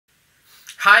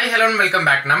Hi, hello and welcome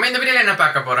back. நம்ம இந்த வீடியோல என்ன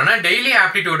பார்க்க போறோம்னா Daily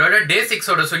Aptitude ஓட Day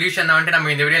 6 ஓட சொல்யூஷன் தான் வந்து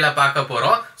நம்ம இந்த வீடியோல பார்க்க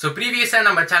போறோம். சோ ப்ரீவியஸா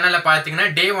நம்ம சேனல்ல பாத்தீங்கன்னா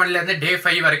Day 1ல இருந்து Day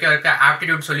 5 வரைக்கும் இருக்க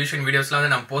Aptitude சொல்யூஷன் வீடியோஸ்லாம்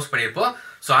வந்து நம்ம போஸ்ட் பண்ணிருப்போம்.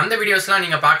 சோ அந்த வீடியோஸ்லாம்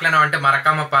நீங்க பார்க்கலனா வந்து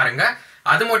மறக்காம பாருங்க.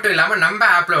 அது மட்டும் இல்லாம நம்ம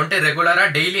ஆப்ல வந்து ரெகுலரா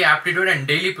Daily Aptitude and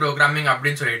Daily Programming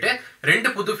அப்படினு சொல்லிட்டு ரெண்டு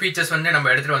புது ஃபீச்சர்ஸ் வந்து நம்ம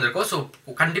எடுத்துட்டு வந்திருக்கோம். சோ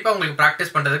கண்டிப்பா உங்களுக்கு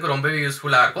பிராக்டீஸ் பண்றதுக்கு ரொம்பவே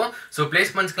யூஸ்ஃபுல்லா இருக்கும். சோ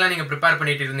பிளேஸ்மெண்ட்ஸ்க்குலாம் நீங்க ப்ரிப்பேர்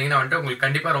பண்ணிட்டு இருந்தீங்கன்னா வந்து உங்களுக்கு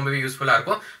கண்டிப்பா ரொம்பவே யூஸ்ஃபுல்லா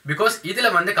இருக்கும். பிகாஸ்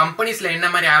இதுல வந்து கம்பெனிஸ்ல என்ன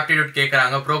மாதிரி ஆப்டிடியூட்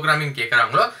கேக்குறாங்க, ப்ரோகிராமிங்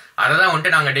கேக்குறாங்களோ அததான்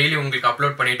வந்து நாங்க டெய்லி உங்களுக்கு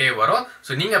அப்லோட் பண்ணிட்டே வரோம்.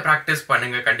 சோ நீங்க பிராக்டிஸ்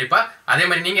பண்ணுங்க கண்டிப்பா. அதே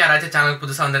மாதிரி நீங்க யாராச்சும் சேனல்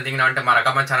புதுசா வந்திருந்தீங்கன்னா வந்து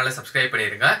மறக்காம சேனலை சப்ஸ்கிரைப்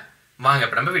பண்ணிருங்க. வாங்க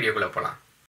இப்ப நம்ம வீடியோக்குள்ள போலாம்.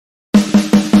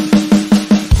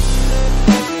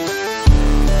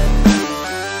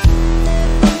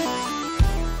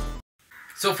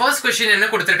 So first question என்ன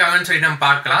கொடுத்திருக்காங்கன்னு சொல்லி நம்ம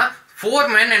பார்க்கலாம். 4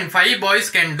 men and 5 boys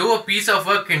can do a piece of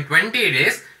work in 20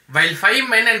 days while 5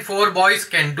 men and 4 boys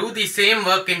can do the same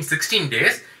work in 16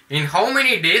 days. In how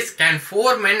many days can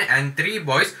 4 men and 3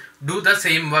 boys do the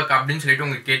same work அப்படினு சொல்லிட்டு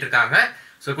உங்களுக்கு கேட்டிருக்காங்க.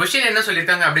 So question என்ன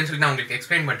சொல்லிருக்காங்க அப்படினு சொல்லி நான் உங்களுக்கு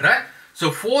எக்ஸ்பிளைன் பண்றேன். So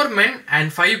 4 men and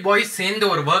 5 boys சேர்ந்து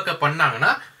ஒரு வர்க்க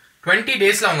பண்ணாங்கன்னா 20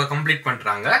 daysல அவங்க கம்ப்ளீட்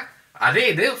பண்றாங்க. அதே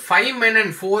இது 5 men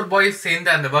and 4 boys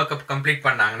சேர்ந்து அந்த வர்க்க கம்ப்ளீட்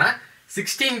பண்ணாங்கன்னா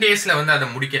 16 daysல வந்து அதை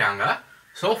முடிக்கிறாங்க.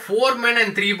 ஸோ 4 men and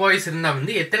 3 boys இருந்தால்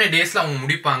வந்து எத்தனை டேஸ்ல அவங்க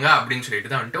முடிப்பாங்க அப்படின்னு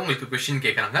சொல்லிட்டு தான் வந்துட்டு உங்களுக்கு கொஸ்டின்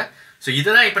கேட்குறாங்க. ஸோ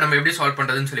இதுதான் இப்போ நம்ம எப்படி சால்வ்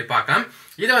பண்ணுறதுன்னு சொல்லி பார்க்கலாம்.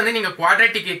 இதை வந்து நீங்கள்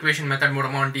குவாட்ரேட்டிக் ஈக்குவேஷன் மெத்தட்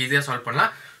மூலமாக வந்துட்டு ஈஸியாக சால்வ்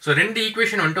பண்ணலாம். ஸோ ரெண்டு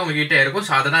ஈக்குவேஷன் வந்துட்டு உங்ககிட்ட இருக்கும்.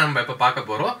 ஸோ அதை தான் நம்ம இப்போ பார்க்க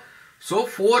போகிறோம். ஸோ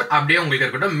 4 அப்படியே உங்களுக்கு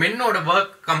இருக்கட்டும். மென்னோட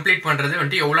ஒர்க் கம்ப்ளீட் பண்ணுறது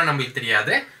வந்துட்டு எவ்வளோ நம்மளுக்கு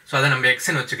தெரியாது. ஸோ அதை நம்ம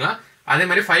எக்ஸ்ன்னு வச்சுக்கலாம். அதே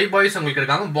மாதிரி 5 boys உங்களுக்கு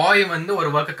இருக்காங்க. பாய் வந்து ஒரு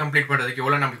ஒர்க்கை கம்ப்ளீட் பண்ணுறதுக்கு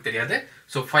எவ்வளோ நமக்கு தெரியாது.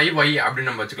 ஸோ 5y அப்படின்னு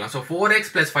நம்ம வச்சுக்கலாம். So 4x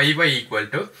 + 5y equal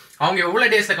to அவங்க எவ்வளோ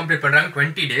டேஸில் கம்ப்ளீட் பண்ணுறாங்க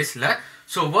 20 daysல.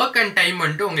 ஸோ ஒர்க் அண்ட் டைம்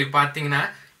வந்துட்டு உங்களுக்கு பார்த்தீங்கன்னா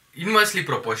இன்வெர்ஸ்லி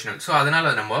ப்ரொபோர்ஷனல். /ஸோ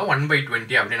அதனால நம்ம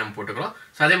 1/20 அப்படின்னு நம்ம போட்டுக்கிறோம்.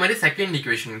 ஸோ அதே மாதிரி செகண்ட்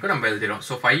ஈக்குவேஷனுக்கு நம்ம எழுதிடும்.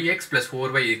 So 5x +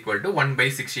 4y equal to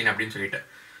 1/16 அப்படின்னு சொல்லிட்டு.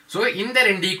 ஸோ இந்த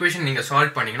ரெண்டு ஈக்குவேஷன் நீங்கள்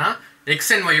சால்வ் பண்ணீங்கன்னா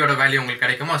எக்ஸ் அண்ட் ஒய்யோட வேல்யூ உங்களுக்கு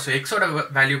கிடைக்குமா. ஸோ எக்ஸோட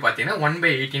வேல்யூ பார்த்தீங்கன்னா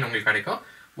 1/18 உங்களுக்கு கிடைக்கும்.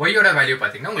 ஒய்யோட வேல்யூ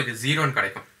பார்த்தீங்கன்னா உங்களுக்கு 0ன்னு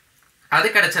கிடைக்கும். அது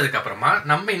கிடைச்சதுக்கு அப்புறமா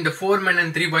நம்ம இந்த 4 men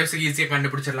and 3 boys ஈஸியாக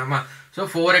கண்டுபிடிச்சிடலாமா. ஸோ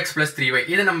 4x + 3y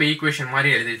இது நம்ம ஈக்குவேஷன் மாதிரி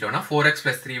எழுதிட்டோம்னா 4x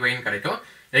 + 3yன்னு கிடைக்கும்.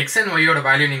 எக்ஸ் அண்ட் ஒய்யோட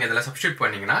வேல்யூ நீங்கள் இதில் சப்ஸ்டியூட்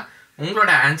பண்ணீங்கன்னா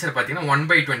உங்களோட ஆன்சர் பார்த்தீங்கன்னா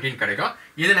 1/20 கிடைக்கும்.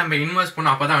 இது நம்ம இன்வெஸ்ட்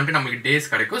பண்ணோம் அப்போ தான் வந்துட்டு நமக்கு டேஸ்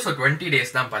கிடைக்கும். ஸோ 20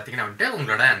 days தான் பார்த்தீங்கன்னா வந்துட்டு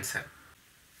உங்களோட ஆன்சர்.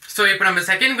 ஸோ இப்போ நம்ம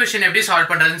செகண்ட் கொஸ்டின் எப்படி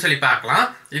சால்வ் பண்ணுறதுன்னு சொல்லி பார்க்கலாம்.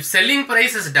 If selling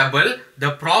price is double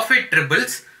the profit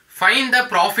triples find the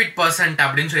profit %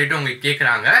 அப்படின்னு சொல்லிட்டு உங்களுக்கு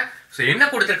கேட்குறாங்க. ஸோ என்ன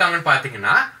கொடுத்துருக்காங்கன்னு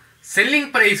பார்த்தீங்கன்னா செல்லிங்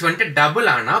ப்ரைஸ் வந்துட்டு டபுள்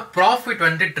ஆனால் ப்ராஃபிட்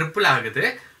வந்துட்டு ட்ரிபிள் ஆகுது.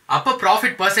 அப்போ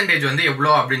ப்ராஃபிட் % வந்து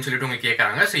எவ்வளோ அப்படின்னு சொல்லிட்டு உங்களுக்கு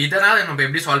கேட்குறாங்க. ஸோ இதனால் நம்ம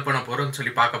எப்படி சால்வ் பண்ண போகிறோம்னு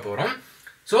சொல்லி பார்க்க போகிறோம்.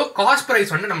 ஸோ காஸ்ட்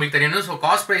ப்ரைஸ் வந்து நம்மளுக்கு தெரியணும். ஸோ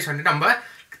காஸ்ட் ப்ரைஸ் வந்துட்டு நம்ம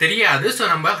தெரியாது. ஸோ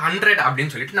நம்ம 100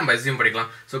 அப்படின்னு சொல்லிட்டு நம்ம அஸ்யூம்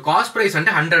பண்ணிக்கலாம். ஸோ காஸ்ட் ப்ரைஸ்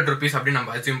வந்துட்டு 100 rupees அப்படின்னு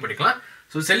நம்ம அஸ்யூம் பண்ணிக்கலாம்.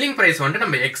 ஸோ செல்லிங் ப்ரைஸ் வந்துட்டு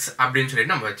நம்ம எக்ஸ் அப்படின்னு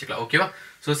சொல்லிட்டு நம்ம வச்சுக்கலாம். ஓகேவா.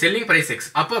 So selling price X.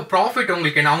 அப்போ ப்ராஃபிட்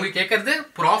உங்களுக்கு என்ன அவங்க கேட்கறது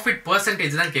ப்ராஃபிட்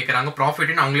 % தான் கேட்குறாங்க.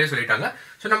 ப்ராஃபிட்னு அவங்களே சொல்லிட்டாங்க.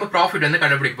 ஸோ நம்ம ப்ராஃபிட் வந்து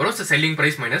கண்டுபிடிக்க போகிறோம். So selling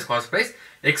price minus cost price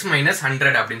X -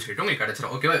 100 அப்படின்னு சொல்லிட்டு உங்களுக்கு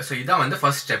கிடைச்சிடும். ஓகேவா. ஸோ இதான் வந்து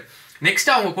ஃபர்ஸ்ட் ஸ்டெப்.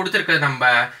 நெக்ஸ்ட் அவங்க கொடுத்துருக்க நம்ம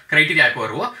கிரைட்டீரியாவுக்கு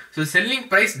வருவோம். ஸோ செல்லிங்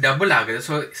ப்ரைஸ் டபுள் ஆகுது.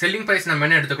 ஸோ செல்லிங் ப்ரைஸ் நம்ம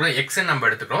என்ன எடுத்துக்கிறோம் எக்ஸ்ன்னு நம்ம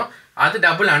எடுத்துக்கிறோம். அது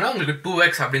டபுள் ஆனால் உங்களுக்கு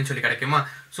 2x அப்படின்னு சொல்லி கிடைக்குமா.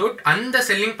 ஸோ அந்த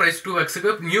செல்லிங் ப்ரைஸ்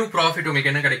 2xக்கு நியூ ப்ராஃபிட்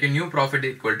உங்களுக்கு என்ன கிடைக்கும். New profit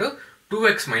equal to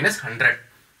 2x - 100.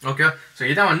 Okay. So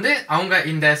இதான் வந்து அவங்க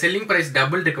இந்த செல்லிங் ப்ரைஸ்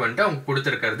டபுள்டுக்கு வந்துட்டு அவங்க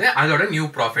கொடுத்துருக்கிறது அதோட நியூ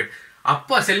ப்ராஃபிட்.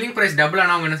 அப்போ செல்லிங் ப்ரைஸ் டபுள்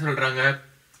ஆனால் அவங்க என்ன சொல்கிறாங்க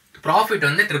ப்ராஃபிட்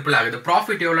வந்து ட்ரிபிள் ஆகுது.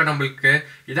 ப்ராஃபிட் எவ்வளோ நம்மளுக்கு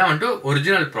இதான் வந்துட்டு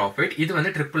ஒரிஜினல் ப்ராஃபிட். இது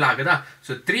வந்து ட்ரிபிள் ஆகுதா.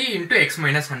 ஸோ 3 × x -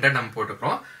 100 நம்ம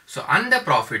போட்டுக்கிறோம். ஸோ அந்த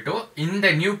ப்ராஃபிட்டும் இந்த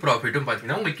நியூ ப்ராஃபிட்டும்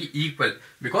பார்த்தீங்கன்னா உங்களுக்கு equal.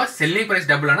 Because selling price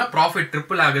double ஆனால் ப்ராஃபிட்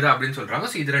ட்ரிபிள் ஆகுது அப்படின்னு சொல்கிறாங்க.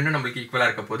 ஸோ இது ரெண்டும் நம்மளுக்கு ஈக்குவலாக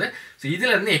இருக்க போகுது. ஸோ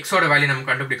இதுல இருந்து எக்ஸோட வேல்யூ நம்ம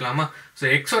கண்டுபிடிக்கலாமா. ஸோ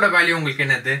எக்ஸோட வேல்யூ உங்களுக்கு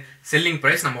என்னது செல்லிங்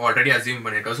ப்ரைஸ் நம்ம ஆல்ரெடி அஸ்யூம்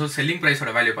பண்ணியிருக்கோம். ஸோ செல்லிங்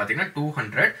ப்ரைஸோட வேல்யூ பார்த்தீங்கன்னா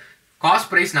 200. காஸ்ட்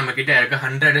ப்ரைஸ் நம்ம கிட்ட இருக்க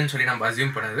 100ன்னு சொல்லி நம்ம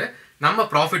அஸ்யூம் பண்ணது. நம்ம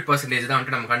ப்ராஃபிட் % தான்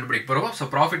வந்துட்டு நம்ம கண்டுபிடிக்க போகிறோம். ஸோ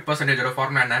ப்ராஃபிட் %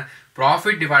 ஃபார்முலா என்ன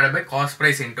profit divided by cost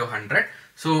price × 100.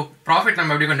 So profit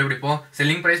நம்ம எப்படி கண்டுபிடிப்போம்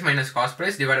selling price - cost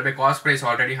price divided by cost price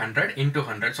already 100 ×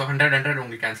 100. So 100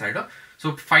 உங்களுக்கு கேன்சல் ஆகிடும். ஸோ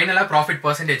ஃபைனலாக ப்ராஃபிட்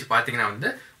 % பார்த்தீங்கன்னா வந்து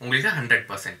உங்களுக்கு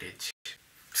 100%.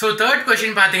 ஸோ தேர்ட்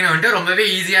கொஸ்டின் பார்த்தீங்கன்னா வந்துட்டு ரொம்பவே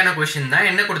ஈஸியான கொஸ்டின் தான்.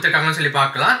 என்ன கொடுத்துருக்காங்கன்னு சொல்லி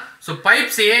பார்க்கலாம். So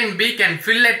pipes A and B can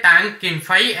fill a tank in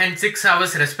 5 and 6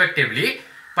 hours respectively.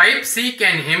 Pipe C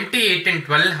can empty it in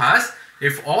 12 hours.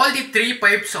 If all the 3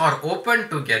 pipes are open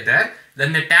together, then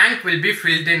the tank will be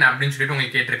filled in அப்படின்னு சொல்லிட்டு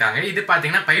உங்களுக்கு கேட்டிருக்காங்க. இது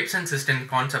பார்த்தீங்கன்னா pipes and system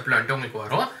கான்செப்ட்ல வந்துட்டு உங்களுக்கு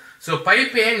வரும். So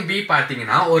pipe A and B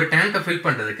பார்த்தீங்கன்னா ஒரு டேங்கை ஃபில்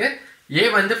பண்ணுறதுக்கு A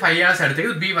வந்து 5 hours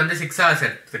எடுத்துக்குது, B வந்து 6 hours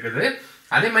எடுத்துக்குது.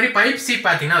 அதே மாதிரி பைப் C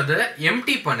பார்த்தீங்கன்னா அது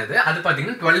எம்டி பண்ணுது. அது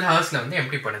பார்த்தீங்கன்னா 12 ஹவர்ஸில் வந்து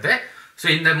எம்டி பண்ணுது. ஸோ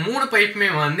இந்த 3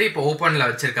 பைப்புமே வந்து இப்போ ஓப்பனில்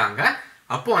வச்சுருக்காங்க.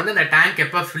 அப்போ வந்து அந்த டேங்க்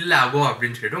எப்போ ஃபில் ஆகும்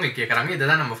அப்படின்னு சொல்லிட்டு உங்களுக்கு கேட்குறாங்க. இதை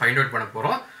தான் நம்ம ஃபைண்ட் அவுட் பண்ண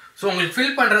போகிறோம். ஸோ உங்களுக்கு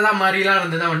ஃபில் பண்ணுறதா மாதிரிலாம்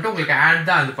இருந்தது வந்துட்டு உங்களுக்கு ஆட்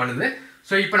தான் அது பண்ணுது.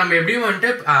 ஸோ இப்போ நம்ம எப்படியும் வந்துட்டு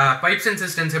பைப்ஸ் அண்ட்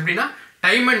சிஸ்டம்ஸ் எப்படின்னா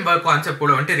டைம் அண்ட் ஒர்க் கான்செப்ட்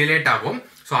கூட வந்துட்டு ரிலேட் ஆகும்.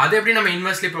 ஸோ அது எப்படி நம்ம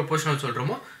இன்வெர்ஸ்லி ப்ரொபோஷனல்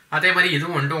சொல்கிறோமோ அதே மாதிரி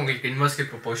இதுவும் வந்துட்டு உங்களுக்கு இன்வெர்ஸ்லி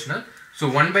ப்ரொபோஷனல். ஸோ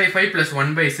 1/5 +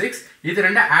 1/6 இது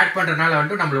ரெண்டு ஆட் பண்ணுறதுனால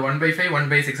வந்துட்டு நம்மளுக்கு 1/5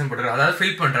 1/6 போட்டுருக்கோம். அதாவது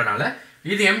ஃபில் பண்ணுறதுனால.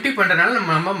 இது எம்டி பண்ணுறதுனால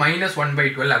நம்ம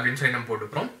 -1/12 அப்படின்னு சொல்லி நம்ம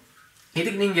போட்டுக்கிறோம்.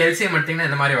 இதுக்கு நீங்கள் எல்சிஎம் எடுத்தீங்கன்னா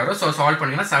இந்த மாதிரி வரும். ஸோ சால்வ்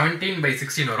பண்ணிங்கன்னா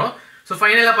 17/16 வரும். ஸோ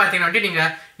ஃபைனலாக பார்த்தீங்கன்னா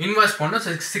நீங்கள் இன்வெர்ஸ் பண்ணணும்.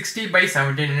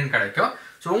 60/17 கிடைக்கும்.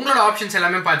 ஸோ உங்களோட ஆப்ஷன்ஸ்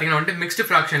எல்லாமே பார்த்தீங்கன்னா வந்துட்டு மிக்ஸ்டு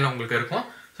ஃப்ராக்ஷனில் உங்களுக்கு இருக்கும்.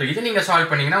 ஸோ இது நீங்கள் சால்வ்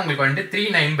பண்ணிங்கன்னா உங்களுக்கு வந்துட்டு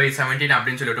 39/17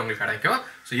 அப்படின்னு சொல்லிட்டு உங்களுக்கு கிடைக்கும்.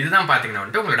 ஸோ இதுதான் பார்த்தீங்கன்னா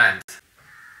வந்துட்டு உங்களோட ஆன்சர்.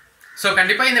 ஸோ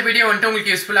கண்டிப்பாக இந்த வீடியோ வந்துட்டு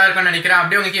உங்களுக்கு யூஸ்ஃபுல்லாக இருக்கும்னு நினைக்கிறேன்.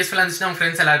 அப்படியே உங்களுக்கு யூஸ்ஃபுல்லாக இருந்துச்சுன்னா உங்கள்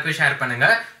ஃப்ரெண்ட்ஸ் எல்லாருக்கும் ஷேர் பண்ணுங்க.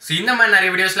 ஸோ இந்த மாதிரி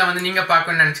நிறைய வீடியோஸ்லாம் வந்து நீங்கள்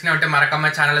பார்க்கணும்னு நினச்சிங்கன்னா வந்துட்டு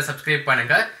மறக்காம சேனலை சப்ஸ்கிரைப்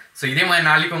பண்ணுங்க. ஸோ இதே மாதிரி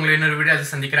நாளைக்கு உங்களுக்கு இன்னொரு வீடியோ அதை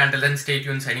சந்திக்கிறேன். Until then, stay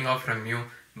tuned. Signing off from you.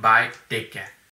 Bye. Take care.